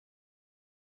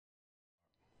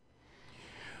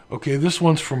Okay, this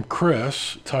one's from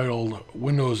Chris, titled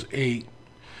Windows 8.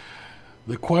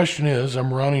 The question is,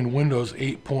 I'm running Windows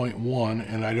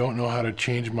 8.1 and I don't know how to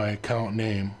change my account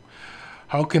name.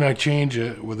 How can I change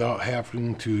it without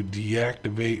having to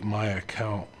deactivate my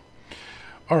account?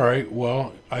 Alright,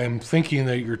 well, I'm thinking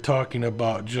that you're talking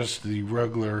about just the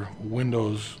regular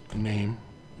Windows name.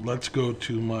 Let's go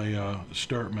to my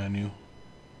start menu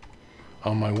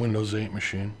on my Windows 8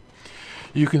 machine.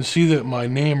 You can see that my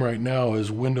name right now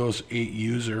is Windows 8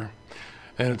 User,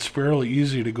 and it's fairly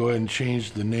easy to go ahead and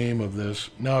change the name of this.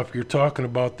 Now, if you're talking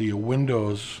about the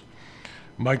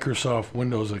Microsoft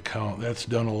Windows account, that's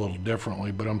done a little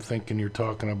differently, but I'm thinking you're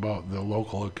talking about the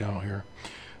local account here,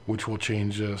 which will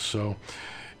change this. So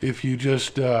if you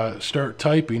just start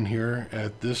typing here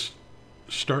at this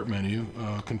start menu,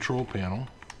 control panel,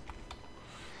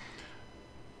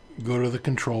 go to the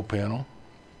control panel,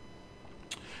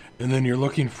 and then you're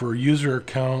looking for user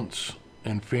accounts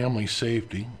and family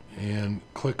safety, and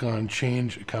click on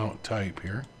change account type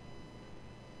here.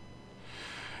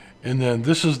 And then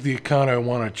this is the account I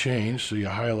want to change, so you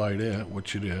highlight it,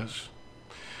 which it is.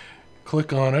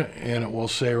 Click on it and it will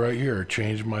say right here,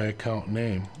 change my account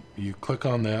name. You click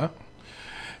on that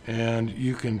and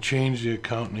you can change the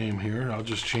account name here. I'll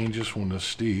just change this one to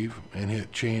Steve and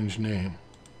hit change name.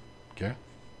 Okay.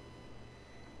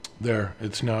 There,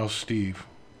 it's now Steve.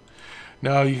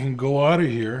 Now you can go out of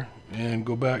here and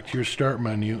go back to your start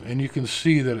menu, and you can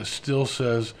see that it still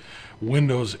says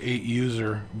Windows 8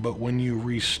 User, but when you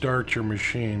restart your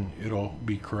machine, it'll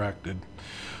be corrected.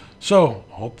 So,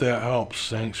 hope that helps.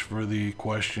 Thanks for the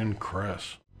question,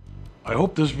 Chris. I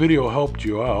hope this video helped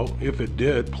you out. If it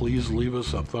did, please leave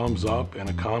us a thumbs up and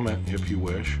a comment if you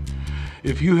wish.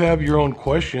 If you have your own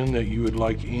question that you would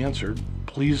like answered,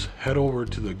 please head over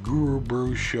to the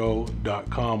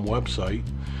GuruBrewShow.com website,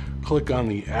 click on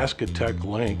the Ask a Tech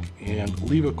link, and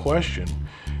leave a question,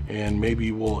 and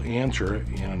maybe we'll answer it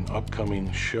in an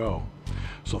upcoming show.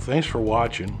 So thanks for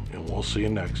watching, and we'll see you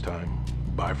next time.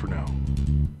 Bye for now.